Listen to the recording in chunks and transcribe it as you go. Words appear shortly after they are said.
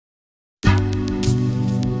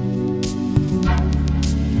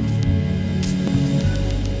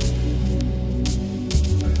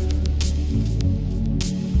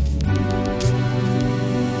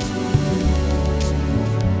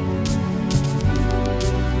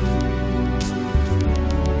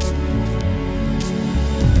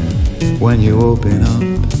When you open up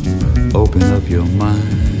your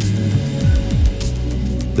mind,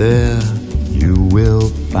 there you will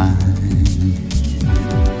find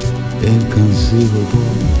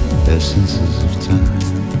inconceivable essences of time.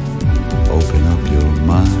 Open up your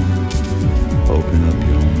mind, open up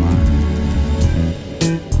your mind.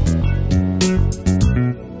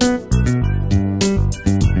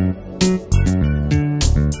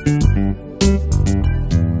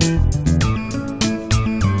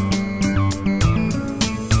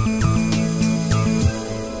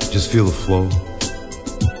 Just feel the flow,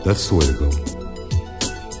 that's the way to go.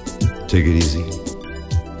 Take it easy,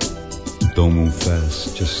 don't move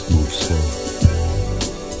fast, just move slow.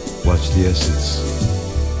 Watch the essence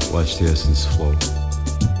flow,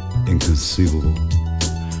 inconceivable.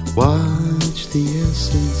 Watch the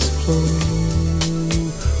essence flow,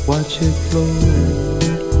 watch it flow,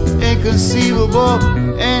 inconceivable,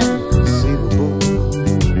 inconceivable.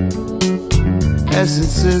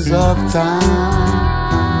 Essences of time,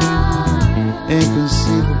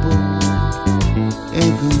 inconceivable,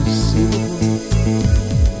 inconceivable.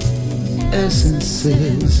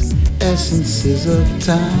 Essences of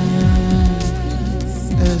time,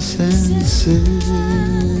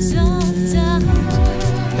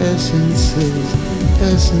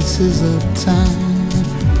 essences of time,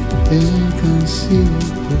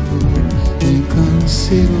 inconceivable,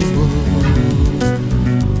 inconceivable,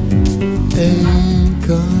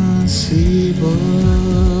 inconceivable.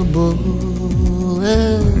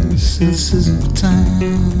 Essences of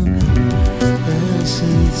time,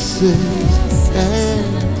 essences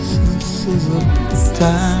of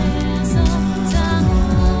time.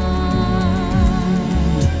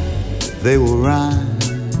 They will rhyme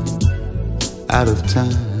out of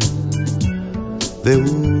time. They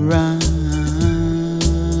will rhyme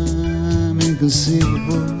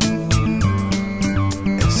inconceivable.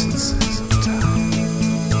 Essences of time.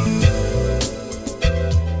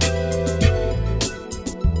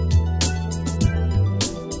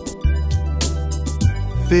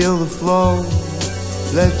 Feel the flow,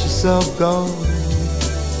 let yourself go.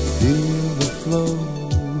 Feel the flow,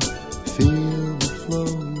 feel the flow.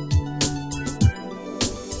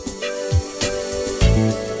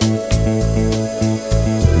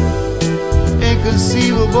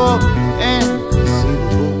 Inconceivable,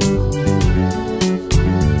 inconceivable.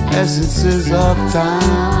 Essences of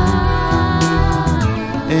time,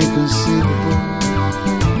 inconceivable,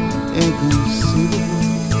 inconceivable.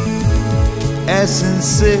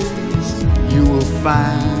 Essences you will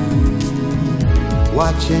find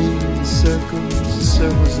watching circles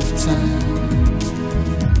of time.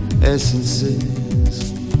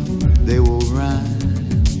 Essences, they will rhyme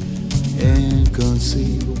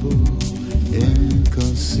inconceivable,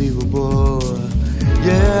 inconceivable.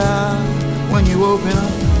 Yeah, when you open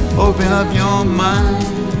up your mind,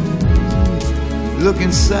 look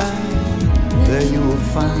inside, there you will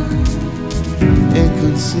find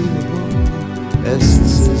inconceivable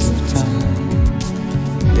essences of time,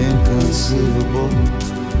 inconceivable,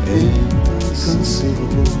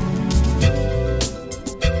 inconceivable.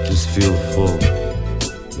 Just feel full,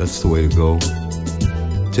 that's the way to go.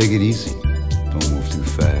 Take it easy, don't move too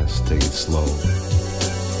fast, take it slow.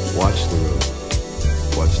 Watch the road,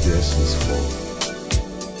 watch the essence flow.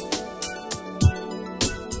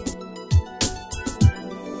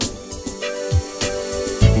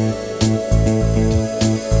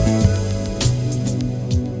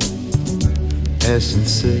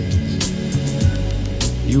 Essences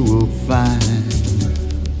you will find.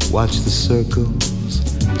 Watch the circles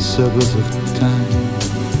of time.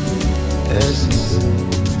 Essences,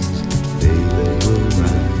 they will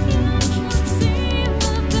rhyme.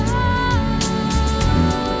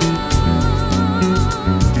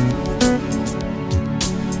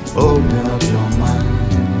 Open up your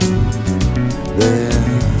mind, there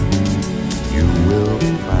you will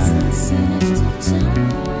find essences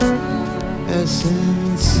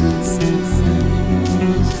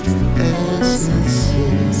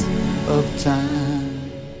of time.